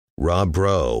Rob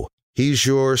Breaux. He's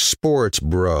your sports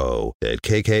bro at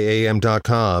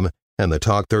KKAM.com and the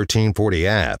Talk 1340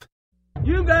 app.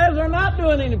 You guys are not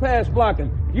doing any pass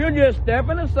blocking. You're just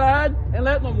stepping aside and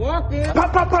letting them walk in.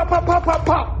 Pop, pop, pop, pop, pop, pop,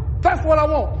 pop. That's what I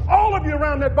want. All of you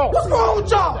around that ball. What's wrong with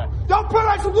y'all? Y'all play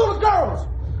like some little girls.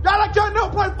 Y'all like y'all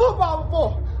never played football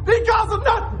before. These guys are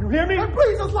nothing. You hear me? They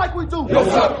breathe just like we do.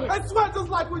 Yes, sir. They sweat just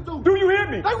like we do. Do you hear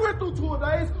me? They went through 2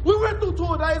 days. We went through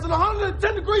 2 days in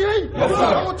 110-degree heat. Yes, sir.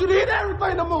 I want you to hit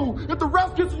everything to move. If the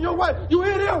ref gets in your way, you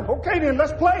hit him. Okay, then,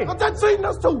 let's play. But they're cheating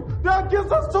us too. They're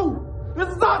against us too. This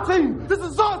is our team. This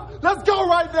is us. Let's go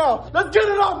right now. Let's get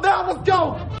it off now. Let's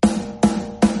go.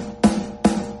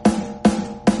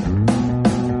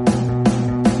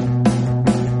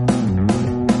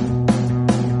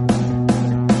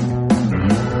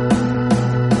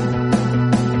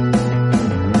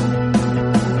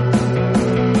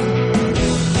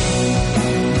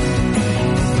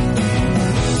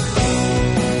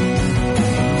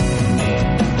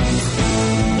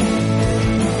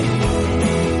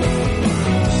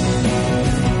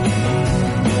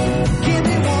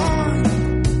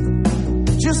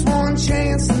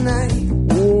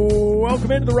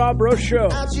 Into the Rob Breaux Show.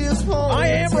 I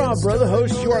am Rob Breaux, the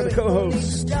host. You are the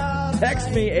co-host. Text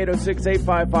me,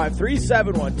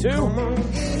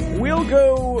 806-855-3712. We'll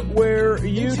go where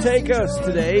you take us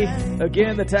today.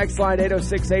 Again, the text line,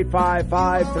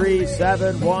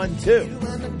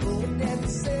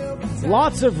 806-855-3712.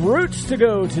 Lots of routes to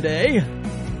go today.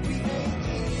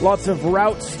 Lots of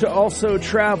routes to also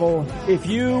travel. If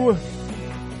you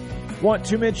want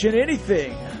to mention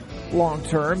anything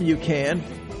long-term, you can.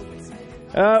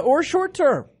 Or short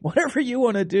term, whatever you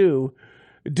want to do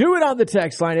it on the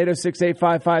text line,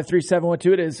 806-855-3712.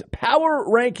 It is Power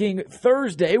Ranking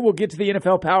Thursday. We'll get to the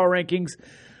NFL Power Rankings.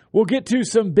 We'll get to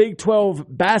some Big 12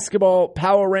 basketball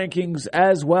Power Rankings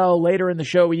as well later in the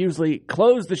show. We usually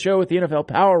close the show with the NFL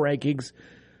Power Rankings.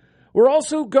 We're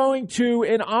also going to,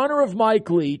 in honor of Mike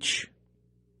Leach,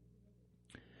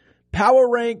 power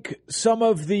rank some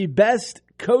of the best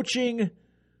coaching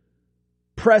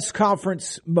press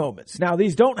conference moments. Now,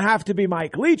 these don't have to be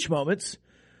Mike Leach moments,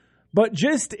 but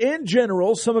just in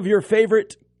general, some of your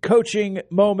favorite coaching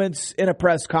moments in a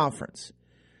press conference.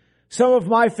 Some of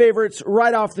my favorites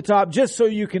right off the top, just so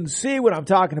you can see what I'm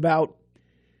talking about.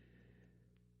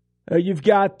 You've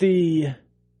got the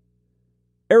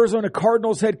Arizona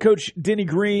Cardinals head coach Denny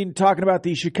Green talking about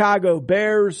the Chicago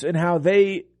Bears and how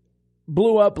they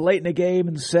blew up late in the game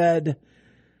and said,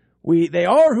 they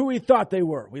are who we thought they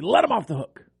were. We let them off the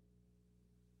hook.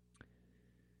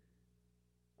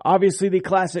 Obviously, the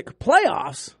classic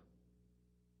playoffs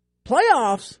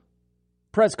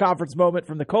press conference moment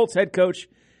from the Colts head coach.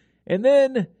 And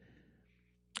then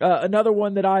another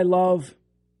one that I love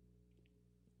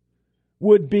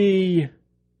would be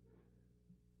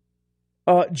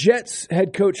Jets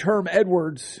head coach Herm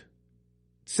Edwards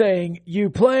saying,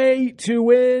 "You play to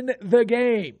win the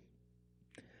game."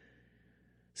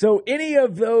 So any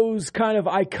of those kind of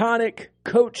iconic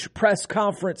coach press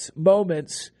conference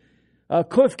moments.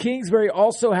 Cliff Kingsbury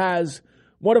also has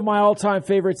one of my all-time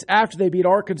favorites after they beat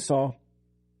Arkansas.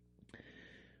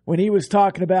 When he was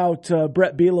talking about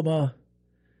Brett Bielema.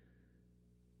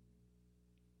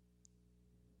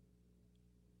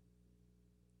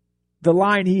 The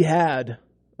line he had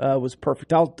was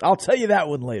perfect. I'll tell you that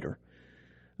one later.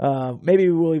 Maybe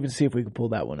we'll even see if we can pull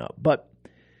that one up. But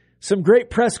some great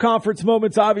press conference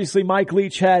moments. Obviously, Mike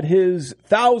Leach had his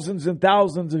thousands and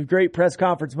thousands of great press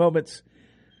conference moments.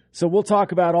 So we'll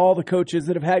talk about all the coaches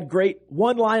that have had great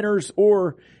one-liners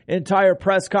or entire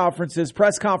press conferences,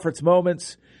 press conference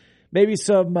moments, maybe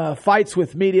some fights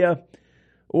with media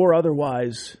or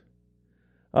otherwise.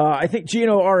 I think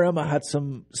Gino Auriemma had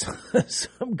some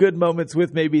good moments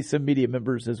with maybe some media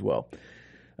members as well.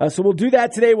 So we'll do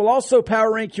that today. We'll also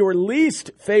power rank your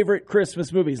least favorite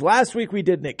Christmas movies. Last week we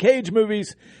did Nick Cage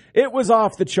movies. It was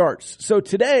off the charts. So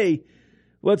today,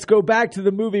 let's go back to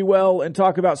the movie well and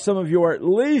talk about some of your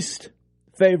least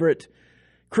favorite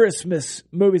Christmas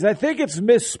movies. I think it's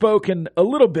misspoken a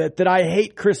little bit that I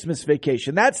hate Christmas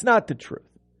Vacation. That's not the truth.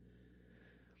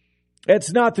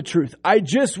 It's not the truth. I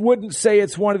just wouldn't say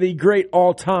it's one of the great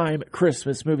all-time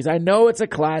Christmas movies. I know it's a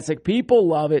classic. People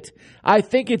love it. I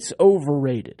think it's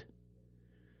overrated.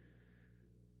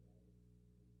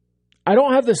 I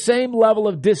don't have the same level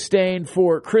of disdain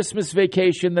for Christmas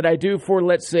Vacation that I do for,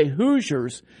 let's say,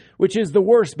 Hoosiers, which is the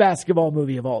worst basketball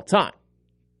movie of all time.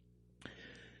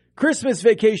 Christmas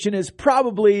Vacation is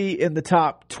probably in the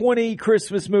top 20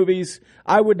 Christmas movies.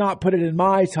 I would not put it in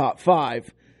my top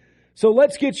 5. So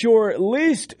let's get your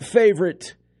least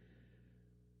favorite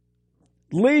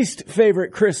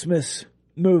Christmas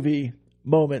movie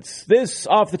moments. This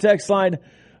off the text line,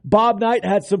 Bob Knight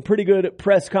had some pretty good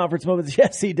press conference moments.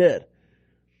 Yes, he did.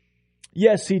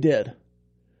 Yes, he did.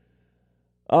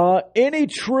 Any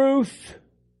truth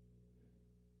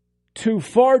to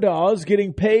Fardaws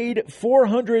getting paid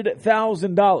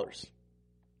 $400,000?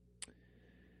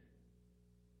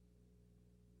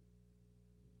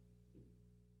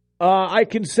 I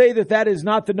can say that is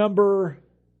not the number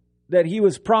that he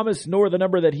was promised, nor the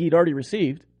number that he'd already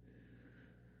received.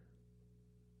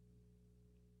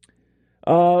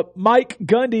 Mike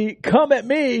Gundy, come at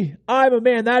me. I'm a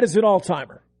man. That is an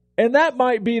all-timer. And that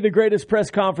might be the greatest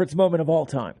press conference moment of all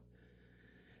time.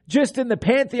 Just in the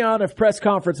pantheon of press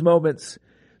conference moments,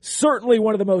 certainly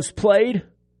one of the most played.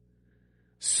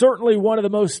 Certainly one of the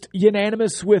most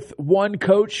unanimous with one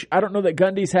coach. I don't know that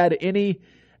Gundy's had any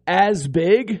as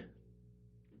big.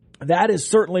 That is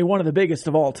certainly one of the biggest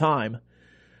of all time.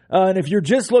 And if you're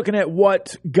just looking at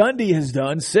what Gundy has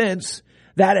done since,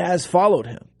 that has followed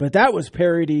him. But that was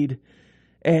parodied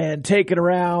and taken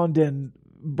around and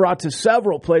brought to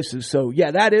several places. So,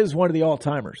 yeah, that is one of the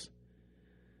all-timers.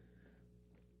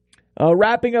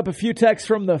 Wrapping up a few texts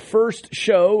from the first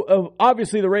show.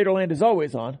 Obviously, the Raiderland is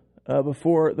always on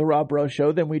before the Rob Breaux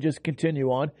Show. Then we just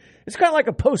continue on. It's kind of like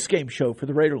a post-game show for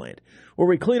the Raiderland, where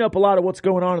we clean up a lot of what's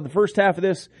going on in the first half of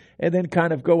this and then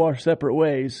kind of go our separate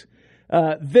ways.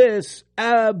 This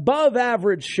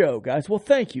above-average show, guys. Well,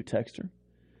 thank you, Texter.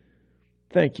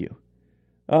 Thank you.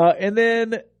 And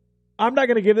then I'm not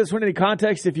going to give this one any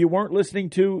context if you weren't listening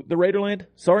to the Raiderland.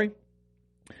 Sorry.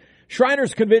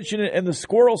 Shriners Convention and the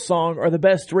Squirrel Song are the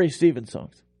best Ray Stevens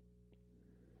songs.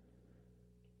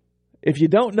 If you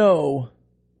don't know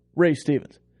Ray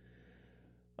Stevens.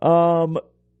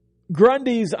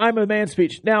 Grundy's I'm a Man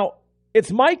speech. Now,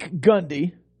 it's Mike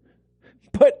Gundy,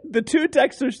 but the two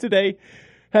texters today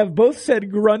have both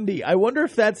said Grundy. I wonder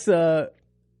if that's an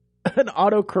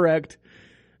autocorrect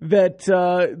that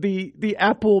the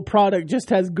Apple product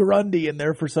just has Grundy in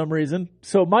there for some reason.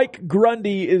 So Mike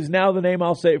Grundy is now the name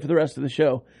I'll say for the rest of the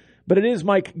show. But it is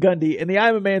Mike Gundy, and the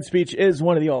I'm a Man speech is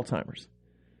one of the all-timers.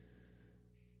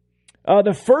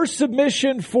 The first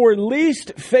submission for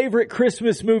least favorite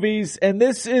Christmas movies, and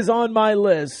this is on my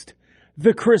list,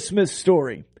 The Christmas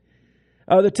Story.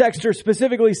 The texter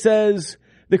specifically says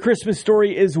The Christmas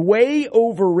Story is way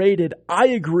overrated. I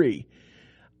agree.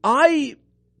 I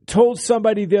told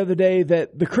somebody the other day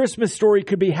that The Christmas Story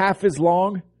could be half as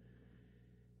long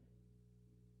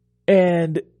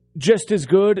and just as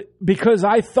good because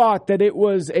I thought that it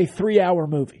was a 3-hour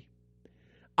movie.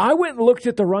 I went and looked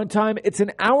at the runtime. It's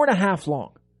an hour and a half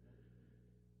long.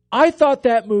 I thought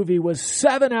that movie was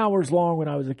 7 hours long when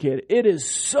I was a kid. It is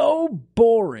so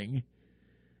boring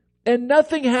and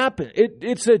nothing happened.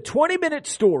 It's a 20-minute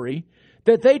story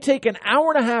that they take an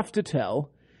hour and a half to tell.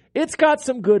 It's got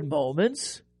some good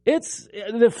moments. It's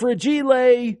the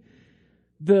Fragile,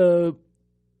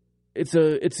 it's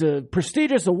a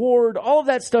prestigious award. All of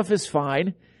that stuff is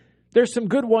fine. There's some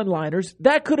good one-liners.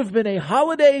 That could have been a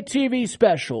holiday TV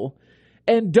special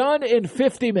and done in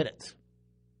 50 minutes.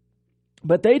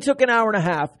 But they took an hour and a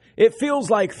half. It feels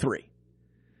like 3.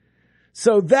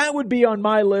 So that would be on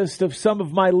my list of some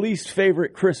of my least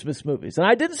favorite Christmas movies. And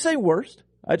I didn't say worst.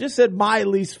 I just said my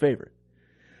least favorite.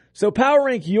 So power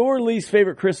rank your least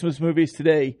favorite Christmas movies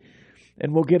today,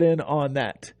 and we'll get in on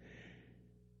that.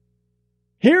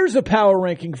 Here's a power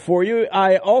ranking for you.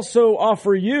 I also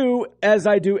offer you, as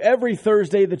I do every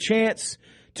Thursday, the chance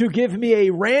to give me a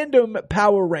random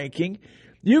power ranking.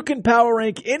 You can power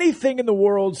rank anything in the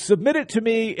world, submit it to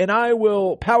me, and I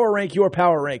will power rank your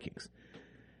power rankings.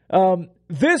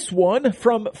 This one,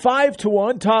 from 5 to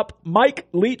 1, top Mike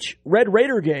Leach Red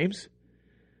Raider games.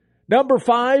 Number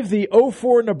 5, the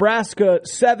 04 Nebraska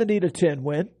 70-10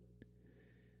 win.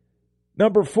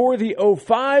 Number 4, the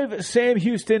 05 Sam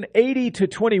Houston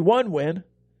 80-21 win.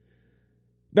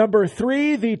 Number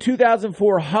 3, the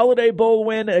 2004 Holiday Bowl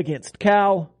win against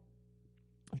Cal.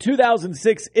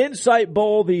 2006 Insight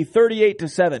Bowl, the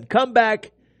 38-7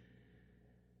 comeback.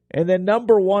 And then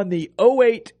number 1, the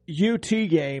 08 UT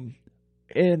game.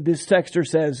 And this texter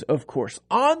says, of course,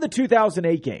 on the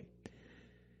 2008 game.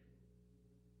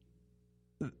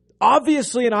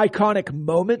 Obviously an iconic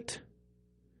moment,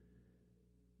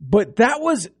 but that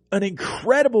was an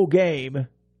incredible game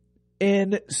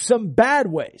in some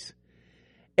bad ways.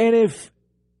 And if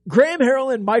Graham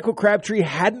Harrell and Michael Crabtree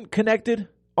hadn't connected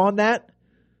on that,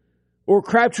 or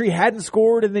Crabtree hadn't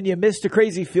scored and then you missed a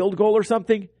crazy field goal or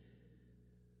something,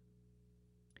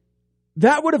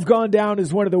 that would have gone down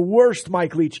as one of the worst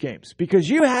Mike Leach games because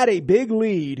you had a big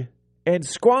lead and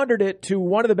squandered it to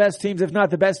one of the best teams, if not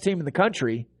the best team in the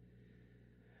country,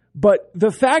 But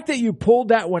the fact that you pulled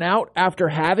that one out after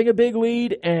having a big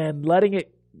lead and letting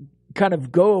it kind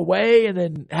of go away and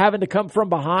then having to come from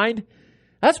behind,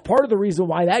 that's part of the reason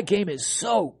why that game is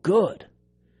so good.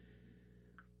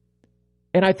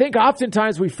 And I think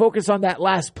oftentimes we focus on that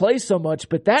last play so much,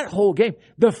 but that whole game,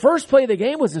 the first play of the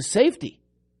game was a safety.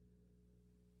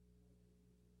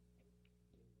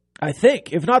 I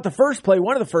think, if not the first play,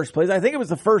 one of the first plays, I think it was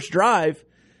the first drive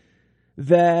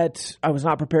that I was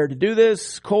not prepared to do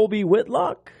this. Colby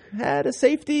Whitlock had a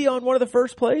safety on one of the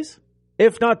first plays,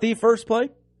 if not the first play.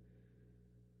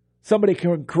 Somebody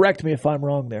can correct me if I'm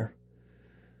wrong there.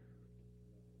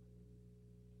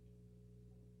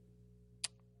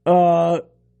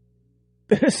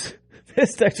 This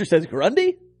texter says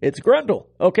Grundy? It's Grundle.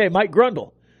 Okay, Mike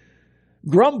Grundle.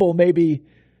 Grumble may be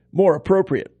more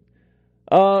appropriate.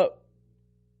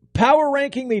 Power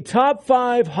ranking the top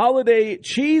 5 holiday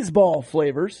cheese ball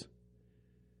flavors.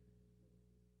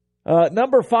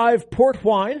 Number 5, port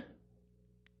wine.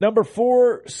 Number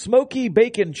 4, smoky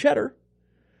bacon cheddar.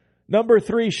 Number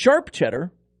 3, sharp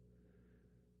cheddar.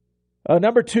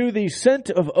 Number 2, the scent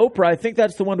of Oprah. I think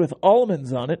that's the one with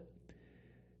almonds on it.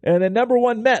 And then number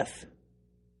 1, meth.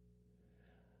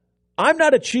 I'm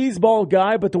not a cheese ball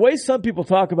guy, but the way some people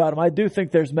talk about them, I do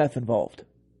think there's meth involved.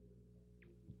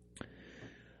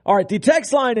 All right, the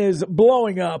text line is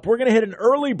blowing up. We're going to hit an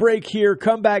early break here,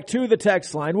 come back to the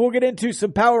text line. We'll get into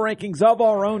some power rankings of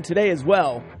our own today as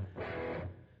well.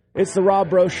 It's the Rob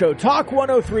Breaux Show. Talk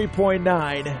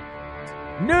 103.9.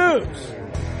 News,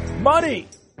 money,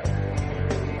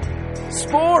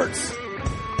 sports.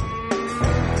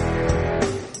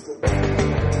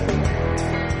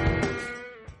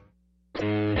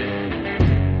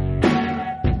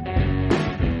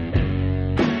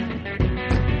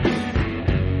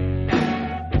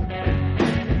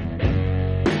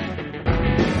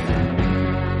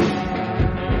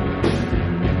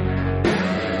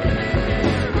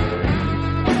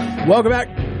 Welcome back.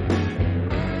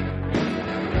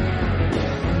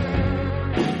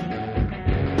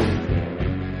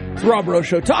 It's the Rob Breaux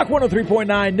Show. Talk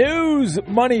 103.9. News,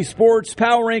 money, sports,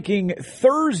 power ranking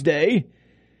Thursday. If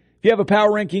you have a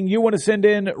power ranking you want to send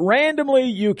in randomly,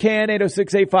 you can.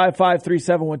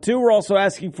 806-855-3712. We're also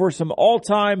asking for some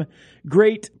all-time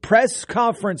great press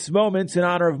conference moments in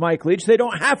honor of Mike Leach. They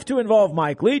don't have to involve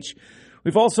Mike Leach.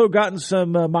 We've also gotten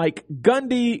some Mike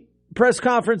Gundy press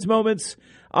conference moments.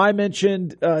 I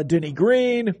mentioned Denny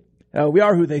Green. We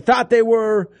are who they thought they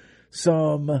were.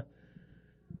 Some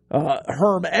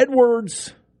Herm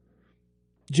Edwards,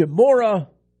 Jim Mora.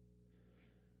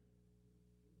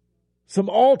 Some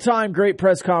all-time great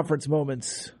press conference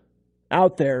moments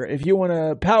out there. If you want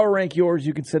to power rank yours,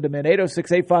 you can send them in.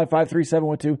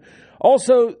 806-855-3712.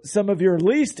 Also, some of your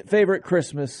least favorite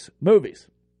Christmas movies.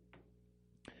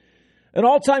 An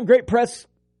all-time great press...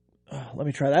 let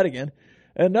me try that again.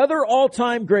 Another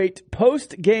all-time great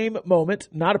post-game moment,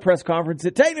 not a press conference.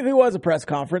 It technically was a press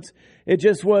conference. It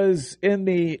just was in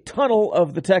the tunnel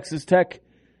of the Texas Tech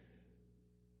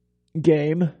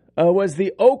game. Was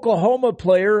the Oklahoma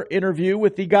player interview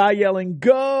with the guy yelling,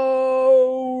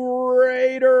 "Go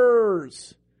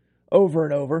Raiders!" over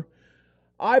and over.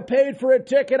 I paid for a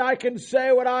ticket. I can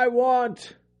say what I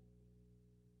want.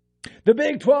 The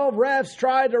Big 12 refs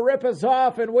tried to rip us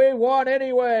off, and we won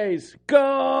anyways.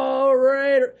 Go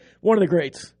Raiders! One of the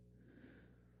greats.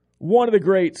 One of the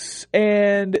greats.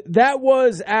 And that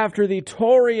was after the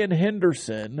Torian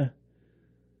Henderson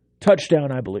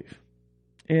touchdown, I believe,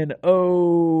 in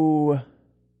 04?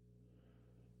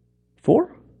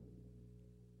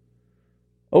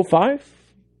 05?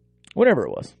 Whatever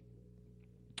it was.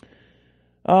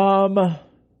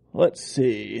 Let's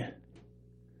see.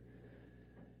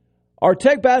 Are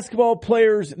Tech basketball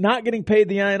players not getting paid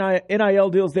the NIL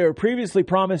deals they were previously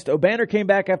promised? O'Banner came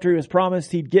back after he was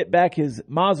promised he'd get back his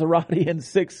Maserati and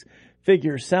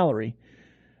six-figure salary.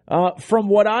 From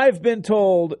what I've been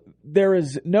told, there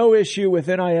is no issue with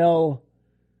NIL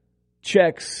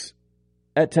checks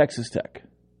at Texas Tech.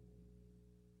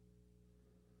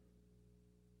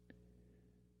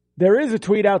 There is a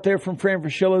tweet out there from Fran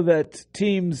Fraschilla that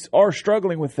teams are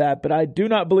struggling with that, but I do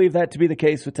not believe that to be the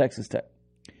case with Texas Tech.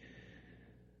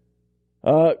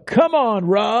 Come on,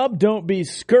 Rob. Don't be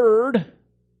scared.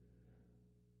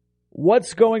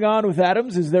 What's going on with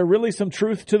Adams? Is there really some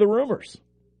truth to the rumors?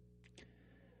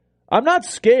 I'm not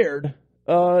scared.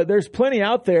 There's plenty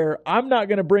out there. I'm not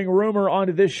going to bring rumor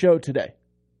onto this show today.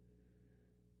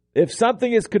 If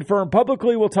something is confirmed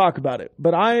publicly, we'll talk about it.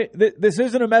 But this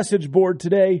isn't a message board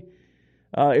today.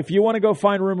 If you want to go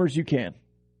find rumors, you can.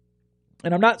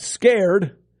 And I'm not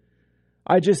scared.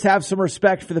 I just have some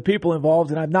respect for the people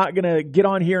involved, and I'm not going to get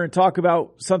on here and talk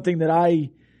about something that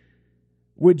I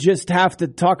would just have to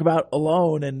talk about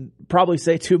alone and probably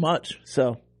say too much.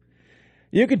 So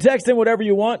you can text in whatever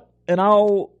you want, and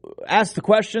I'll ask the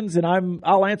questions, and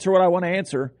I'll answer what I want to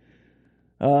answer.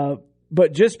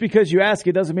 But just because you ask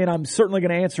it doesn't mean I'm certainly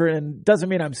going to answer it, and doesn't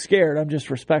mean I'm scared. I'm just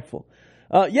respectful.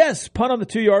 Yes, punt on the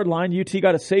 2-yard line. UT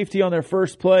got a safety on their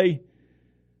first play.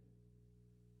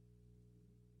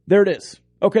 There it is.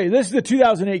 Okay, this is the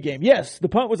 2008 game. Yes, the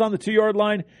punt was on the 2-yard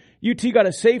line. UT got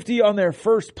a safety on their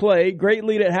first play. Great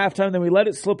lead at halftime. Then we let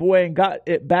it slip away and got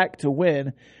it back to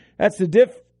win. That's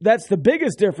the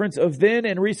biggest difference of then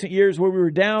and recent years where we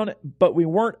were down, but we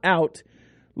weren't out.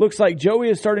 Looks like Joey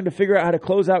is starting to figure out how to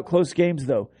close out close games,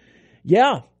 though.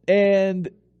 Yeah, and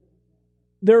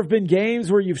there have been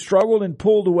games where you've struggled and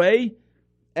pulled away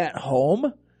at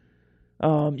home.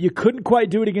 You couldn't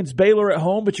quite do it against Baylor at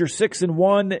home, but you're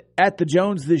 6-1 at the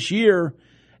Jones this year.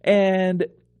 And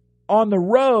on the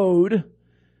road,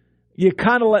 you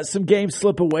kind of let some games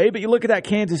slip away. But you look at that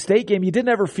Kansas State game, you didn't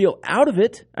ever feel out of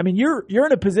it. I mean, you're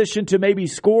in a position to maybe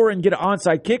score and get an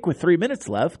onside kick with 3 minutes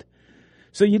left.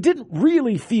 So you didn't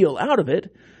really feel out of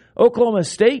it. Oklahoma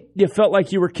State, you felt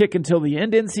like you were kicking till the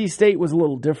end. NC State was a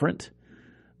little different.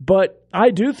 But I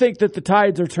do think that the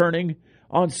tides are turning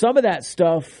on some of that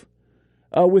stuff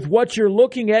with what you're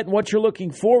looking at and what you're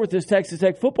looking for with this Texas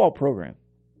Tech football program.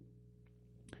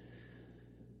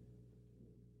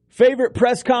 Favorite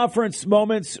press conference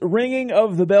moments: ringing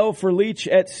of the bell for Leach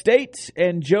at State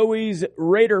and Joey's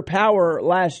Raider Power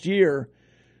last year.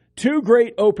 Two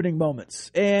great opening moments.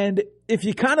 And if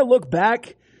you kind of look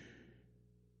back,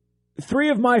 three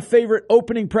of my favorite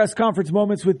opening press conference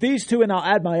moments with these two, and I'll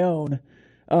add my own.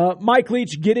 Mike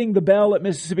Leach getting the bell at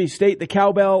Mississippi State, the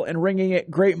cowbell, and ringing it,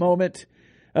 great moment.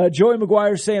 Joey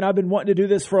McGuire saying, I've been wanting to do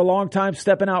this for a long time,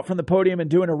 stepping out from the podium and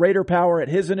doing a Raider Power at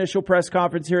his initial press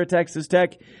conference here at Texas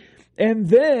Tech. And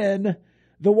then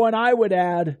the one I would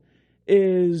add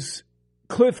is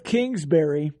Cliff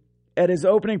Kingsbury at his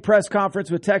opening press conference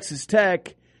with Texas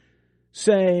Tech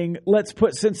saying, let's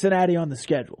put Cincinnati on the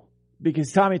schedule,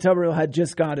 because Tommy Tuberville had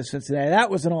just gone to Cincinnati. That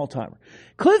was an all-timer.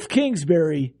 Cliff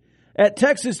Kingsbury at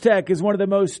Texas Tech is one of the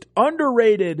most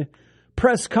underrated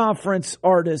press conference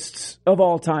artists of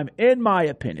all time, in my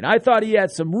opinion. I thought he had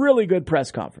some really good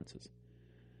press conferences.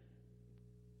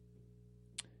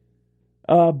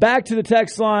 Back to the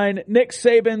text line. Nick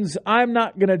Saban's, I'm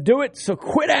not going to do it, so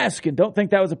quit asking. Don't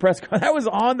think that was a press conference. That was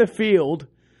on the field.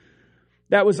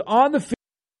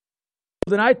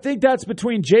 And I think that's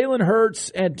between Jalen Hurts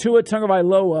and Tua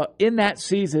Tagovailoa in that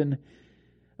season,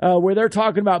 where they're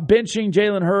talking about benching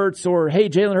Jalen Hurts, or, hey,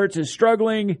 Jalen Hurts is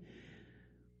struggling.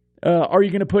 Are you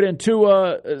going to put in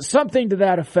Tua? Something to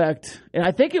that effect. And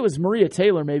I think it was Maria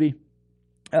Taylor maybe.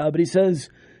 But he says,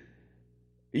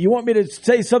 you want me to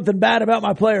say something bad about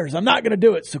my players? I'm not going to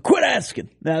do it, so quit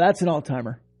asking. Now, that's an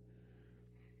all-timer.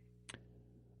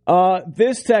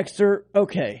 This texter,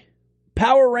 okay.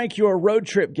 Power rank your road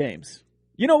trip games.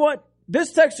 You know what?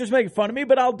 This texter's making fun of me,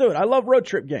 but I'll do it. I love road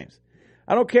trip games.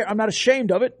 I don't care. I'm not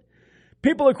ashamed of it.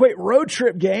 People equate road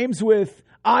trip games with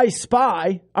I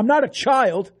Spy. I'm not a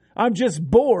child. I'm just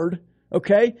bored,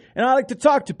 okay? And I like to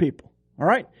talk to people, all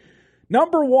right?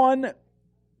 Number one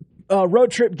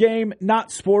road trip game,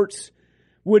 not sports,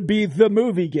 would be the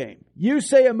movie game. You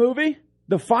say a movie,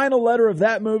 the final letter of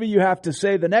that movie, you have to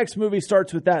say the next movie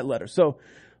starts with that letter. So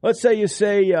let's say you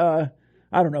say, I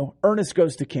don't know, Ernest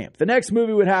Goes to Camp. The next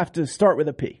movie would have to start with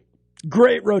a P.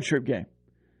 Great road trip game.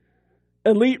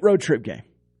 Elite road trip game.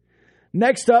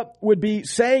 Next up would be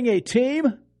saying a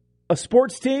team, a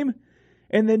sports team,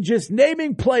 and then just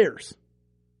naming players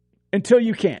until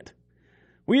you can't.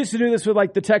 We used to do this with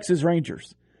like the Texas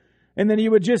Rangers. And then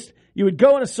you would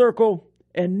go in a circle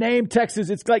and name Texas.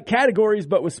 It's like categories,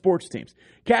 but with sports teams.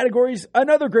 Categories,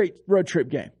 another great road trip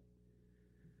game.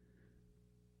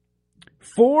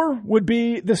 4 would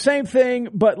be the same thing,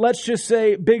 but let's just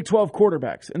say Big 12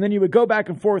 quarterbacks. And then you would go back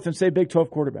and forth and say Big 12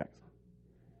 quarterbacks.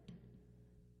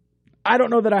 I don't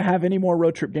know that I have any more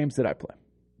road trip games that I play.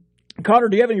 Connor,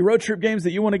 do you have any road trip games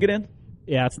that you want to get in?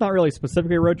 Yeah, it's not really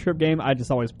specifically a road trip game. I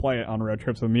just always play it on road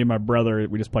trips with me and my brother.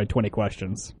 We just play 20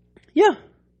 questions. Yeah,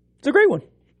 it's a great one.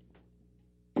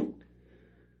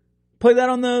 Play that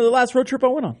on the last road trip I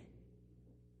went on.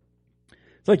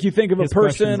 It's like you think of a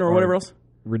person or whatever else.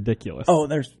 Ridiculous. Oh,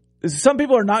 some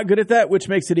people are not good at that, which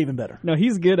makes it even better. No,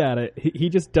 he's good at it. He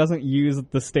just doesn't use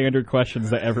the standard questions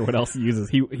that everyone else uses.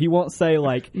 He won't say,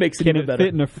 like, can it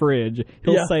fit in a fridge?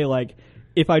 He'll say, like,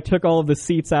 if I took all of the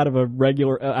seats out of a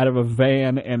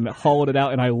van and hollowed it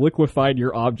out and I liquefied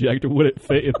your object, would it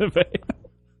fit in the van?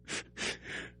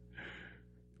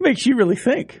 Makes you really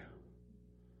think.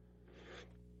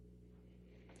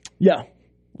 Yeah,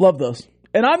 love those.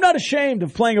 And I'm not ashamed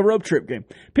of playing a road trip game.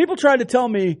 People try to tell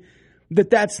me that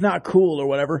that's not cool or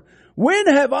whatever. When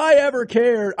have I ever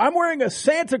cared? I'm wearing a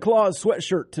Santa Claus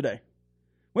sweatshirt today.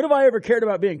 When have I ever cared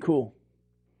about being cool?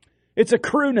 It's a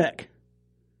crew neck.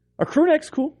 A crew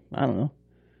neck's cool? I don't know.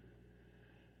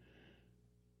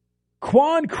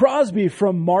 Quan Crosby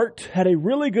from Mart had a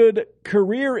really good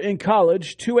career in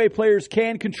college. 2A players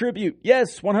can contribute.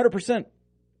 Yes, 100%.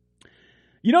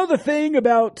 You know the thing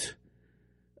about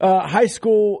high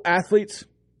school athletes?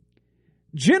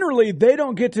 Generally, they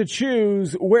don't get to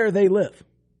choose where they live.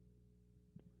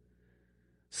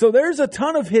 So there's a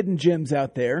ton of hidden gems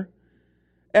out there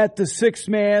at the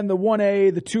 6-man, the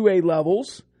 1A, the 2A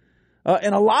levels.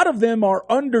 And a lot of them are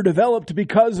underdeveloped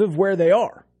because of where they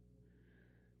are.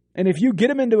 And if you get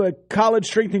them into a college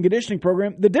strength and conditioning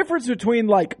program, the difference between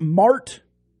like Mart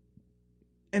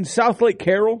and South Lake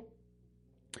Carroll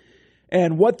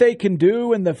and what they can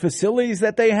do and the facilities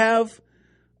that they have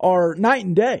are night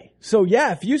and day. So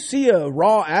yeah, if you see a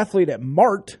raw athlete at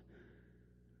Mart,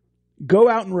 go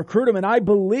out and recruit them. And I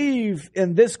believe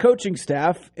in this coaching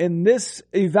staff, in this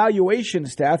evaluation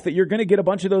staff, that you're going to get a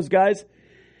bunch of those guys.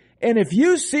 And if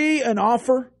you see an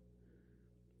offer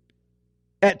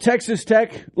at Texas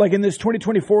Tech, like in this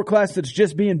 2024 class that's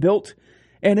just being built,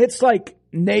 and it's like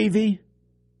Navy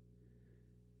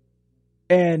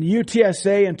and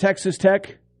UTSA and Texas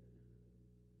Tech,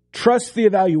 trust the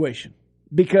evaluation,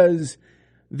 because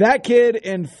that kid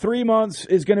in 3 months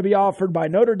is going to be offered by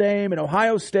Notre Dame and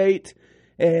Ohio State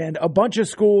and a bunch of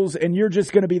schools, and you're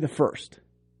just going to be the first.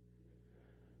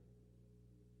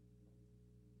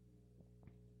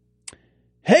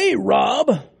 Hey,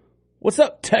 Rob. What's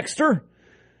up, Texter?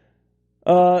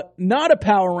 Not a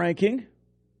power ranking.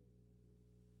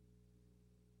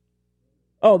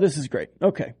 Oh, this is great.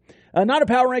 Okay. Not a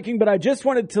power ranking, but I just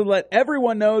wanted to let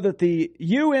everyone know that the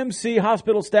UMC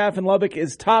hospital staff in Lubbock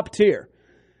is top tier.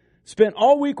 Spent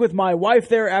all week with my wife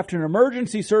there after an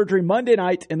emergency surgery Monday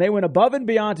night, and they went above and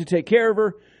beyond to take care of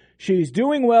her. She's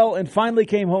doing well and finally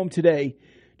came home today.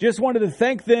 Just wanted to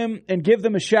thank them and give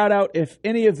them a shout out if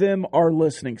any of them are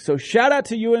listening. So shout out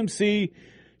to UMC.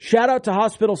 Shout out to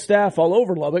hospital staff all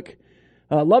over Lubbock.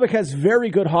 Lubbock has very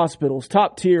good hospitals,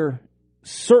 top tier,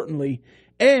 certainly.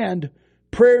 And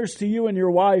prayers to you and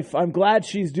your wife. I'm glad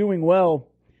she's doing well.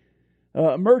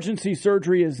 Emergency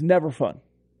surgery is never fun.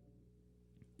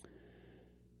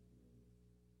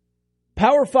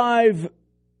 Power 5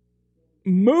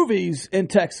 movies in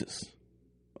Texas.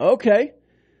 Okay.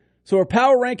 So we're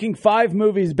power ranking 5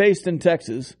 movies based in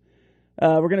Texas.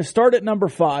 We're going to start at number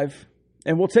 5,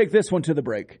 and we'll take this one to the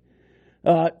break.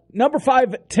 Number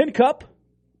 5, Tin Cup.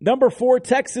 Number 4,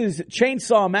 Texas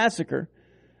Chainsaw Massacre.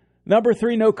 Number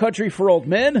 3, No Country for Old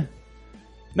Men.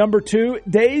 Number 2,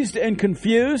 Dazed and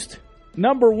Confused.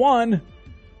 Number 1,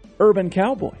 Urban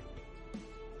Cowboy.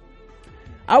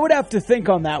 I would have to think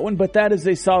on that one, but that is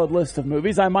a solid list of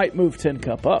movies. I might move Tin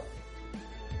Cup up.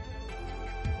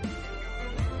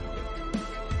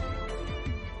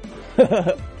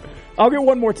 I'll get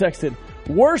one more text in.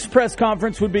 Worst press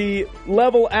conference would be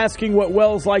Level asking what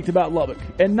Wells liked about Lubbock,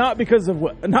 and not because of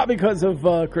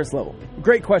Chris Level.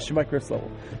 Great question by Chris Level.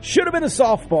 Should have been a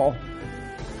softball.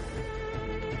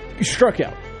 Struck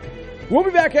out. We'll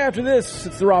be back after this.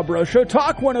 It's the Rob Breaux Show.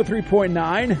 Talk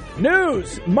 103.9.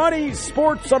 News, money,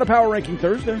 sports on a Power Ranking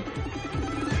Thursday.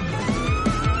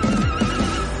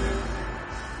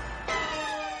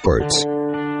 Sports.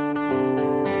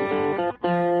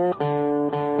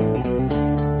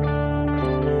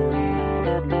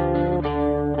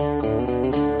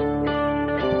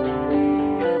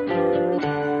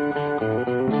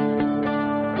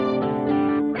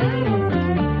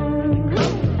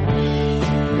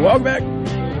 Welcome back.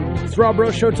 It's Rob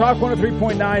Breaux Show, Talk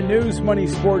 103.9, News, Money,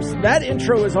 Sports. That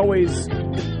intro is always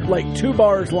like 2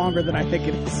 bars longer than I think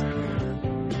it is.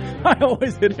 I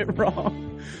always hit it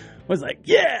wrong. I was like,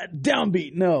 yeah,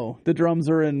 downbeat. No, the drums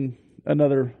are in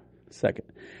another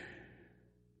second.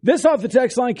 This off the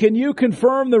text line, can you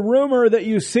confirm the rumor that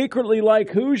you secretly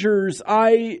like Hoosiers?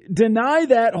 I deny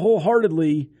that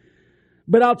wholeheartedly,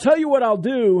 but I'll tell you what I'll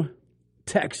do,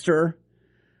 texter.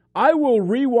 I will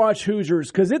rewatch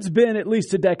Hoosiers because it's been at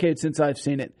least a decade since I've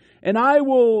seen it. And I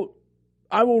will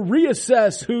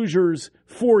reassess Hoosiers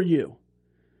for you.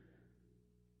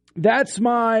 That's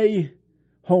my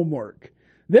homework.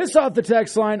 This off the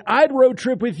text line, I'd road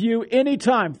trip with you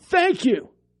anytime. Thank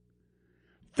you.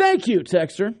 Thank you,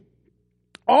 texter.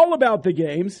 All about the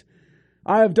games.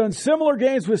 I have done similar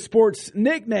games with sports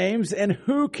nicknames and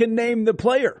who can name the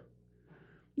player.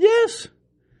 Yes.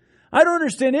 I don't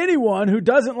understand anyone who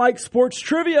doesn't like sports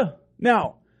trivia.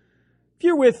 Now, if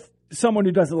you're with someone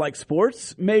who doesn't like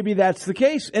sports, maybe that's the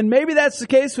case. And maybe that's the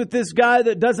case with this guy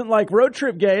that doesn't like road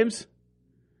trip games,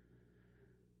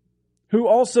 who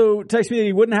also texted me that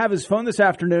he wouldn't have his phone this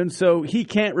afternoon, so he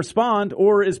can't respond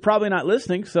or is probably not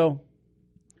listening, so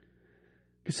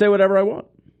I can say whatever I want.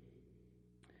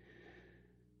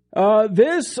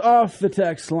 This off the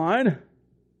text line.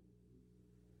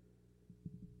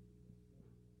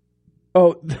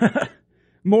 Oh,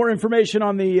 more information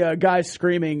on the guy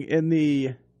screaming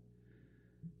in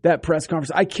that press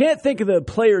conference. I can't think of the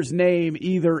player's name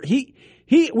either.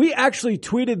 We actually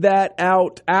tweeted that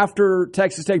out after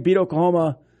Texas Tech beat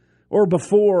Oklahoma or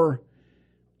before,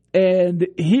 and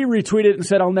he retweeted it and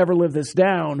said, "I'll never live this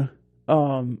down."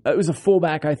 It was a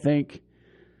fullback, I think.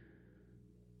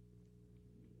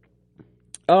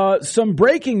 Some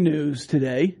breaking news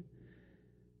today.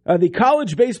 The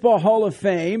College Baseball Hall of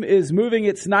Fame is moving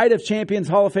its Night of Champions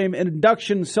Hall of Fame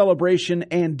induction celebration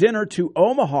and dinner to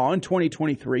Omaha in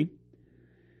 2023.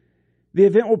 The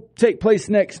event will take place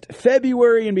next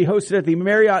February and be hosted at the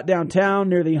Marriott downtown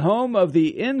near the home of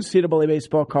the NCAA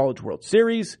Baseball College World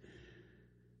Series.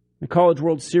 The College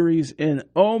World Series in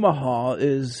Omaha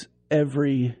is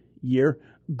every year.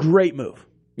 Great move.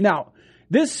 Now,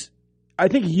 this, I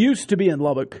think, used to be in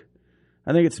Lubbock.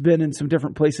 I think it's been in some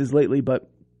different places lately, but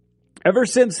ever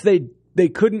since they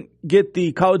couldn't get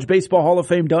the College Baseball Hall of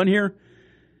Fame done here,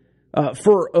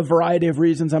 for a variety of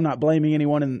reasons, I'm not blaming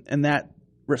anyone in that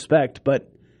respect,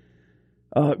 but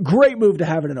great move to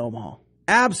have it in Omaha.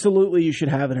 Absolutely, you should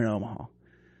have it in Omaha.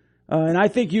 And I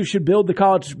think you should build the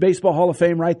College Baseball Hall of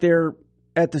Fame right there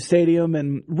at the stadium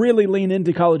and really lean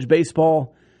into college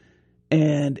baseball.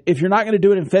 And if you're not going to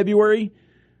do it in February,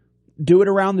 do it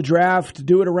around the draft,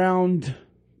 do it around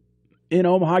in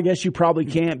Omaha. I guess you probably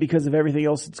can't because of everything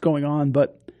else that's going on,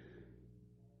 but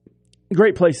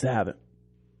great place to have it.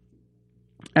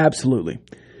 Absolutely.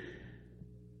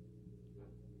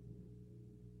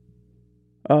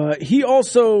 He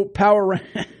also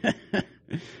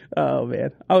oh,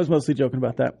 man. I was mostly joking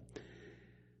about that.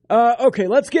 Okay,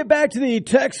 let's get back to the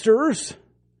texters.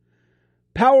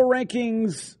 Power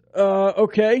rankings.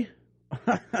 Okay.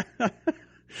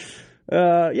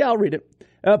 Yeah, I'll read it.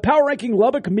 Power ranking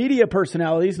Lubbock media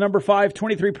personalities. Number 5,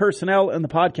 23 personnel in the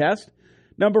podcast.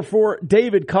 Number 4,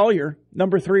 David Collier.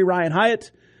 Number 3, Ryan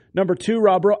Hyatt. Number 2,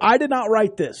 Rob Breaux. I did not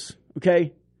write this,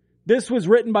 okay? This was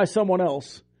written by someone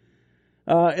else.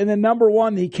 And then number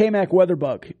 1, the K-Mac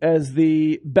Weatherbuck as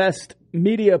the best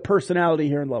media personality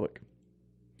here in Lubbock.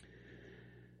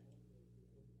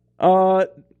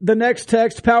 The next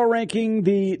text, power ranking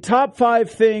the top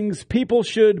 5 things people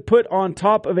should put on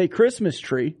top of a Christmas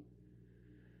tree.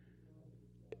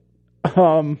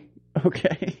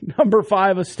 Okay. Number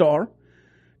 5, a star.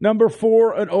 Number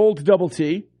 4, an old double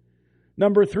T.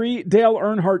 Number 3, Dale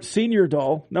Earnhardt Sr.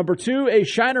 doll. Number 2, a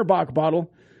Shinerbach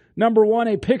bottle. Number 1,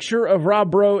 a picture of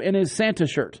Rob Breaux in his Santa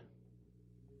shirt.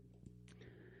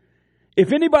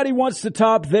 If anybody wants to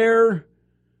top their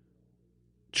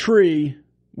tree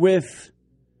with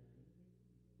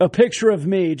a picture of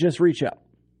me, just reach out.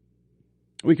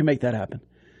 We can make that happen.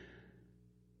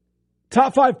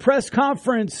 Top 5 press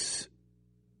conference.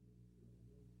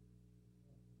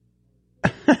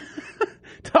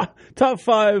 Top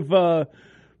 5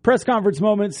 press conference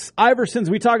moments. Iverson's,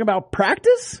 we talking about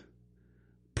practice?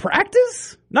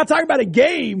 Practice? Not talking about a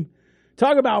game.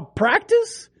 Talking about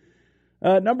practice?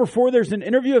 Number 4, there's an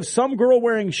interview of some girl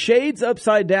wearing shades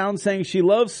upside down saying she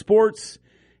loves sports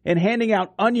and handing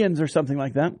out onions or something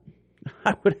like that.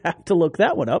 I would have to look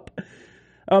that one up.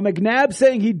 McNabb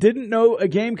saying he didn't know a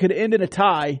game could end in a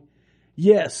tie.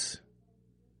 Yes.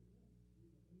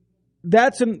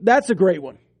 That's a great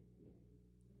one.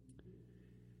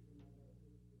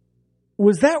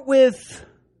 Was that with...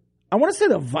 I want to say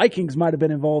the Vikings might have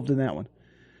been involved in that one.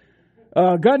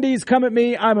 Gundy's come at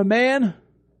me. I'm a man.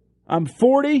 I'm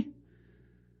 40.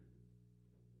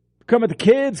 Come at the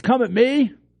kids. Come at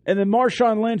me. And then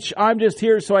Marshawn Lynch, I'm just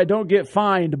here so I don't get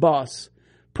fined, boss.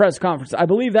 Press conference. I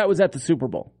believe that was at the Super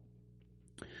Bowl.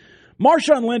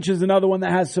 Marshawn Lynch is another one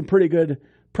that has some pretty good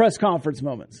press conference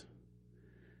moments.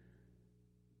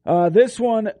 This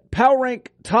one, power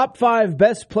rank top 5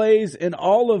 best plays in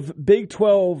all of Big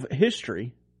 12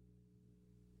 history.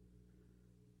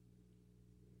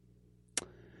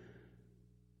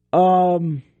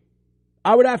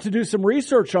 I would have to do some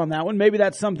research on that one. Maybe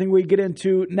that's something we get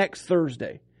into next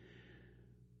Thursday.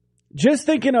 Just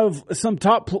thinking of some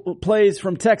top plays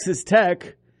from Texas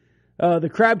Tech, the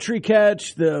Crabtree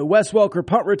catch, the Wes Welker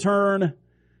punt return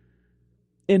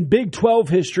in Big 12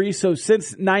 history, so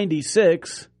since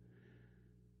 96.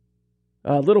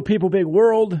 Little People, Big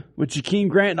World with Jakeem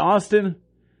Grant and Austin.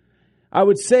 I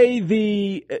would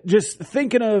say just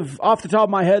thinking of, off the top of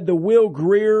my head, the Will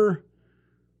Grier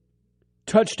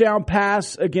touchdown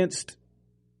pass against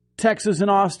Texas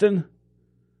and Austin.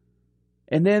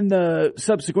 And then the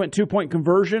subsequent 2-point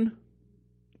conversion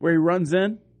where he runs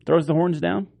in, throws the horns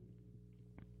down.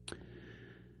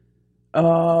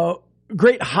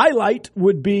 Great highlight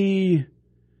would be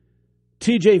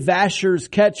T.J. Vasher's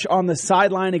catch on the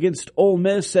sideline against Ole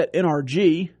Miss at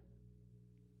NRG.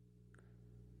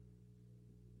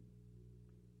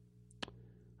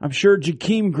 I'm sure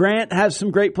Jakeem Grant has some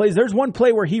great plays. There's one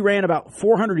play where he ran about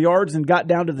 400 yards and got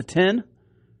down to the 10.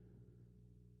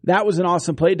 That was an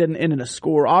awesome play. It didn't end in a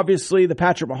score. Obviously, the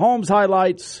Patrick Mahomes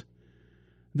highlights.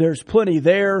 There's plenty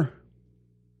there.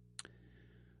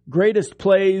 Greatest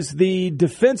plays. The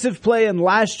defensive play in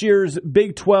last year's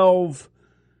Big 12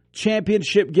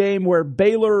 championship game where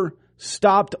Baylor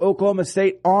stopped Oklahoma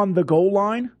State on the goal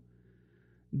line.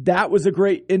 That was a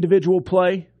great individual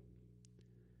play.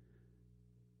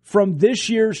 From this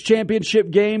year's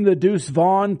championship game, the Deuce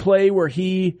Vaughn play where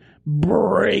he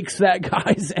breaks that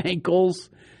guy's ankles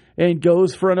and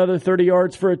goes for another 30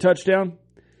 yards for a touchdown.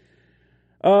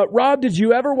 Rob, did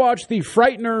you ever watch The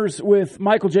Frighteners with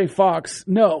Michael J. Fox?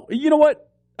 No. You know what?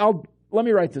 Let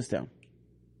me write this down.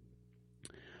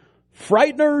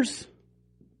 Frighteners.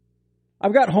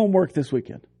 I've got homework this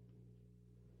weekend.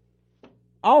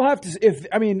 I'll have to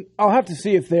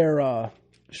see if they're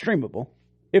streamable.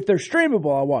 If they're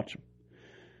streamable, I'll watch them.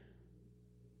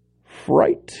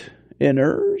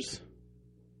 Frighteners.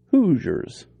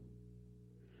 Hoosiers.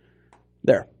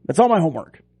 There. That's all my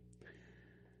homework.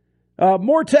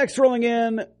 More text rolling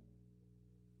in.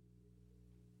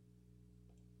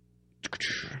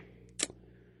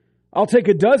 I'll take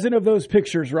a dozen of those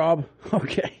pictures, Rob.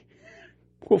 Okay.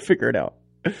 We'll figure it out.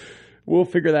 We'll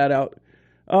figure that out.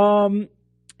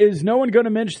 Is no one going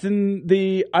to mention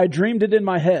the I dreamed it in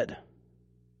my head?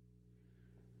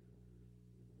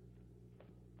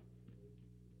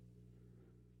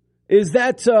 Is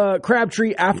that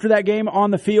Crabtree after that game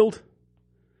on the field?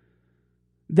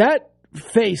 That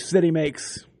face that he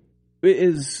makes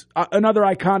is another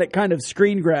iconic kind of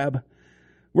screen grab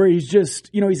where he's just,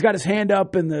 he's got his hand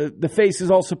up and the face is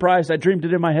all surprised. I dreamed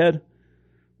it in my head.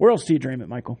 Where else do you dream it,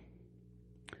 Michael?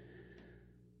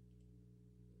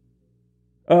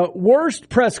 Worst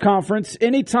press conference,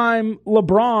 anytime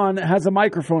LeBron has a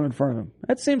microphone in front of him.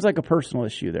 That seems like a personal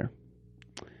issue there.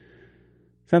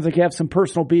 Sounds like you have some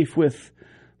personal beef with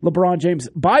LeBron James.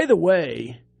 By the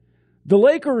way, the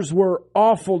Lakers were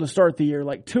awful to start the year,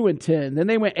 like 2-10. Then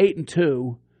they went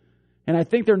 8-2, and I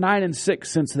think they're 9-6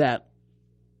 since that.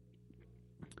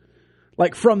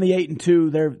 Like from the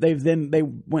 8-2, they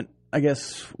went, I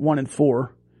guess, 1-4.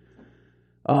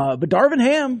 But Darvin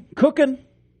Ham cooking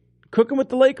with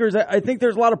the Lakers. I think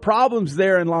there's a lot of problems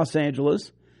there in Los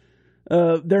Angeles.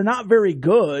 They're not very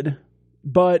good,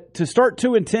 but to start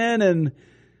 2-10 and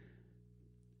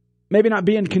maybe not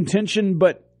be in contention,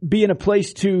 but be in a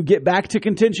place to get back to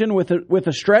contention with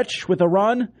a stretch, with a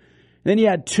run. And then you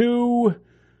had 2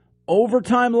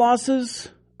 overtime losses,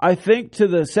 I think, to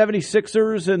the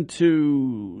 76ers and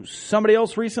to somebody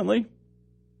else recently.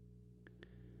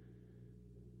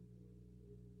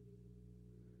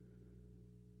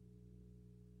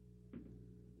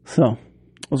 So,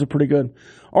 those are pretty good.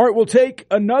 All right, we'll take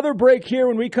another break here.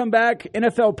 When we come back,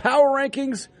 NFL Power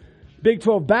Rankings, Big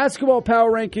 12 Basketball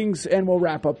Power Rankings, and we'll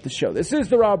wrap up the show. This is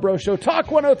the Rob Breaux Show. Talk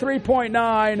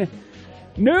 103.9,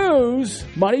 news,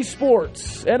 money,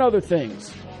 sports, and other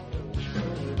things.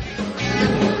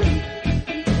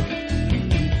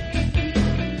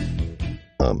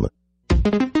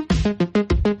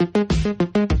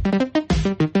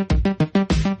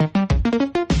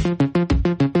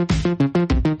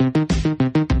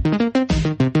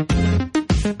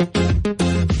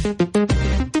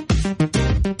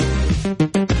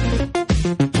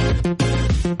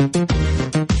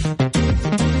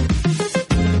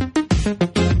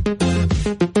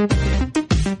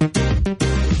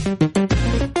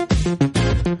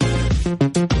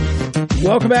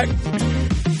 Welcome back.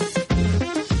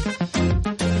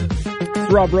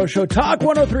 It's Rob Breaux Show. Talk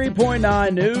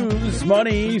 103.9 news,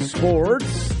 money,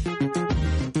 sports.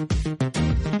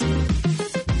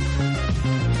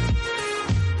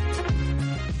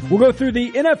 We'll go through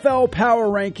the NFL Power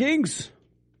Rankings.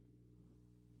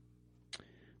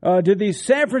 Did the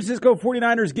San Francisco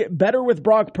 49ers get better with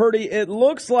Brock Purdy? It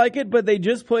looks like it, but they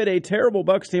just played a terrible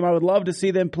Bucs team. I would love to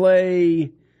see them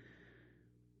play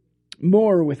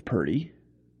more with Purdy.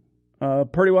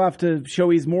 Purdy will have to show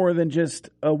he's more than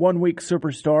just a one-week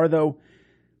superstar, though.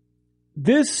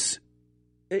 This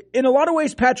in a lot of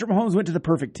ways, Patrick Mahomes went to the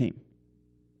perfect team.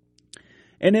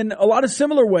 And in a lot of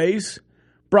similar ways,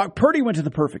 Brock Purdy went to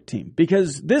the perfect team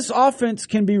because this offense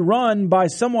can be run by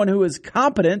someone who is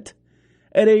competent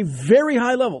at a very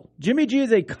high level. Jimmy G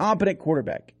is a competent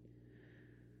quarterback.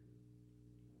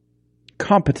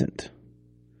 Competent.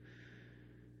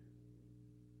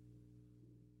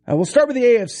 We'll start with the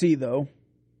AFC, though.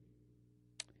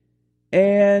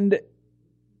 And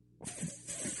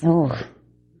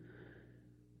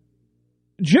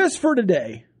just for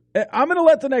today, I'm going to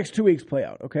let the next 2 weeks play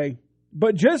out, okay?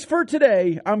 But just for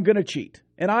today, I'm going to cheat.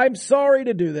 And I'm sorry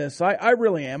to do this. I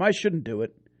really am. I shouldn't do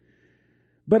it.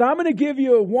 But I'm going to give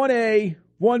you a 1A,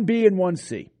 1B, and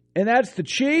 1C. And that's the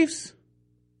Chiefs,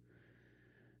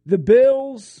 the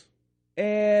Bills,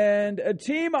 and a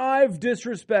team I've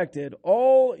disrespected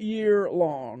all year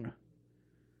long,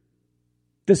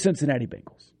 the Cincinnati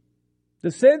Bengals.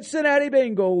 The Cincinnati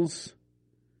Bengals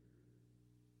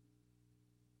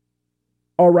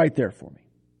are right there for me.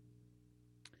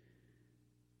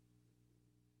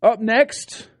 Up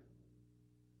next,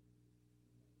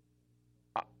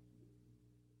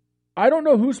 I don't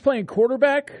know who's playing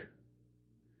quarterback,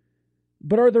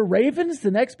 but are the Ravens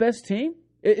the next best team?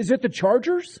 Is it the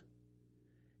Chargers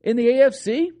in the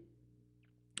AFC?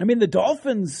 I mean, the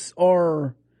Dolphins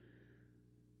are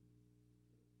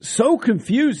so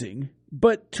confusing,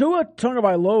 but Tua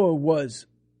Tagovailoa was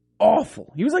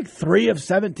awful. He was like 3 of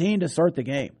 17 to start the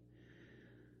game.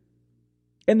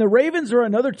 And the Ravens are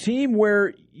another team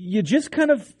where you just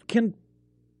kind of can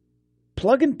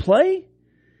plug and play.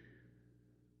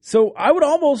 So I would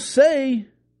almost say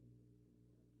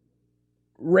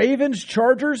Ravens,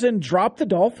 Chargers, and drop the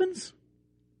Dolphins.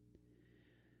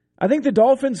 I think the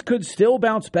Dolphins could still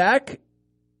bounce back.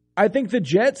 I think the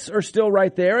Jets are still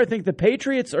right there. I think the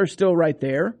Patriots are still right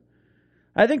there.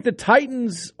 I think the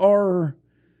Titans are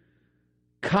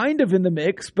kind of in the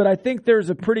mix, but I think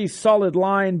there's a pretty solid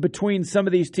line between some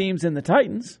of these teams and the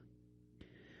Titans.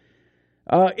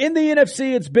 In the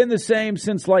NFC, it's been the same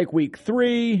since like week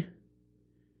 3.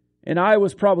 And I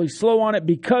was probably slow on it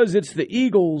because it's the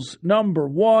Eagles, number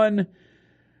 1.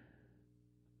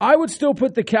 I would still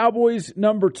put the Cowboys,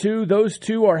 number 2. Those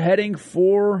two are heading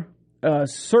for a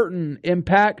certain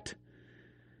impact.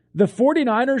 The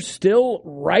 49ers still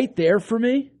right there for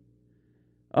me.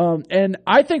 And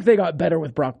I think they got better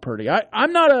with Brock Purdy.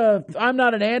 I'm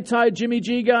not an anti-Jimmy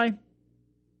G guy,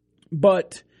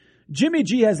 but Jimmy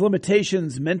G has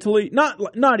limitations mentally.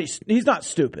 He's not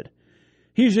stupid.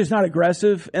 He's just not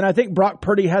aggressive. And I think Brock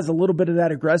Purdy has a little bit of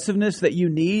that aggressiveness that you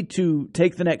need to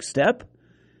take the next step.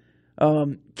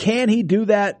 Can he do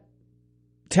that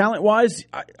talent-wise?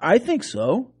 I think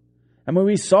so. I mean,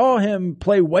 we saw him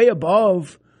play way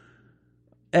above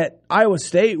at Iowa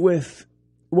State with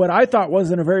what I thought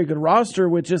wasn't a very good roster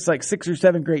with just like 6 or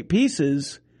 7 great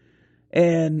pieces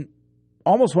and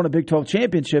almost won a Big 12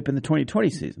 championship in the 2020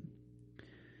 season.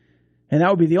 And that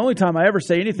would be the only time I ever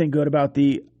say anything good about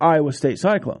the Iowa State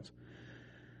Cyclones.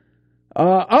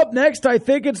 Up next, I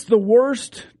think it's the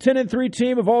worst 10-3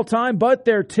 team of all time, but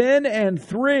they're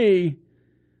 10-3.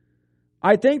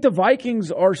 I think the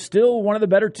Vikings are still one of the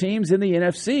better teams in the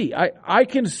NFC. I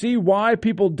can see why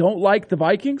people don't like the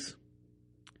Vikings,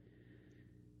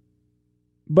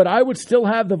 but I would still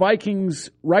have the Vikings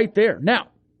right there. Now,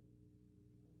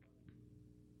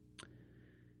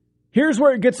 here's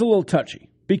where it gets a little touchy.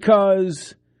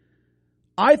 Because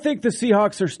I think the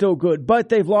Seahawks are still good, but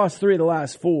they've lost 3 of the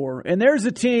last 4. And there's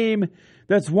a team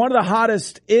that's one of the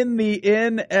hottest in the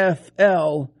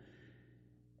NFL.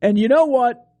 And you know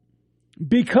what?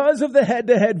 Because of the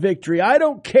head-to-head victory, I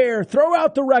don't care. Throw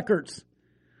out the records.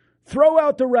 Throw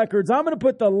out the records. I'm going to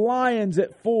put the Lions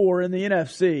at 4 in the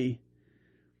NFC.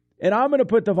 And I'm going to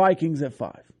put the Vikings at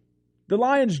 5. The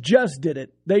Lions just did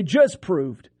it. They just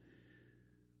proved.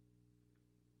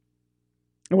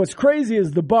 And what's crazy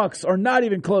is the Bucs are not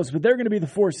even close, but they're going to be the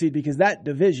 4 seed because that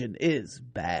division is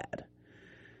bad.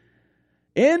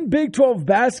 In Big 12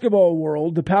 basketball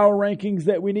world, the power rankings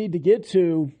that we need to get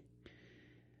to,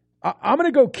 I'm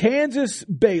going to go Kansas,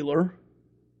 Baylor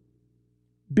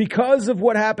because of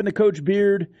what happened to Coach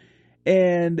Beard,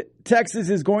 and Texas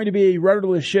is going to be a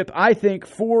rudderless ship, I think,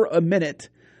 for a minute.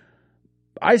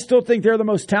 I still think they're the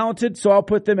most talented, so I'll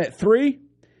put them at 3.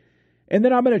 And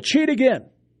then I'm going to cheat again.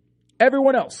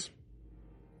 Everyone else.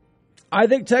 I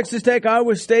think Texas Tech,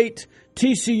 Iowa State,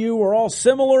 TCU are all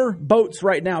similar boats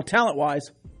right now, talent-wise.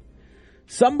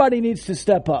 Somebody needs to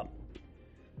step up.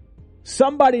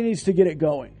 Somebody needs to get it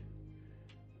going.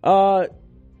 Some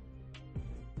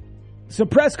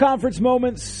press conference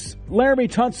moments. Laramie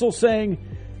Tunsil saying,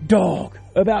 dog,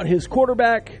 about his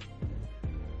quarterback.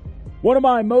 One of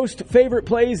my most favorite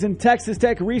plays in Texas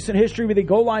Tech recent history with the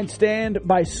goal line stand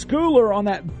by Schooler on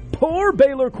that poor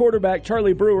Baylor quarterback,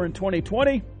 Charlie Brewer, in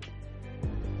 2020.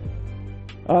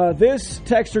 This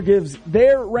texter gives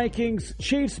their rankings: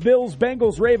 Chiefs, Bills,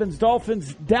 Bengals, Ravens,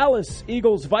 Dolphins, Dallas,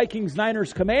 Eagles, Vikings,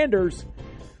 Niners, Commanders.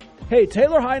 Hey,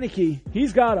 Taylor Heineke,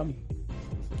 he's got them.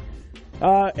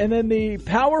 And then the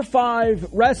Power 5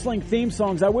 wrestling theme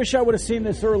songs. I wish I would have seen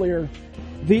this earlier.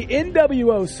 The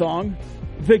NWO song,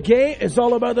 The Game is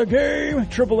All About the Game,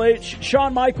 Triple H,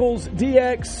 Shawn Michaels,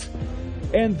 DX,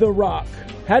 and The Rock.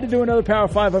 Had to do another Power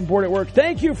 5 on board at work.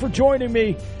 Thank you for joining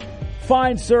me,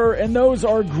 fine sir. And those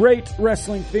are great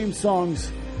wrestling theme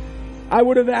songs. I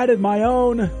would have added my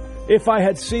own if I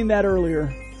had seen that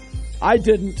earlier. I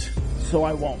didn't, so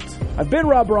I won't. I've been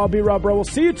Rob Breaux. I'll be Rob Breaux. We'll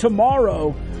see you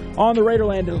tomorrow on the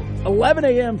Raiderland at 11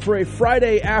 a.m. for a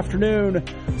Friday afternoon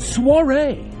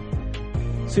soiree.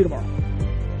 See you tomorrow.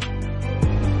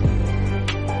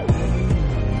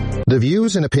 The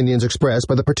views and opinions expressed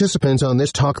by the participants on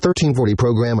this Talk 1340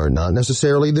 program are not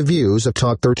necessarily the views of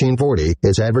Talk 1340,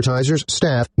 its advertisers,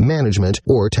 staff, management,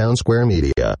 or Town Square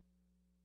Media.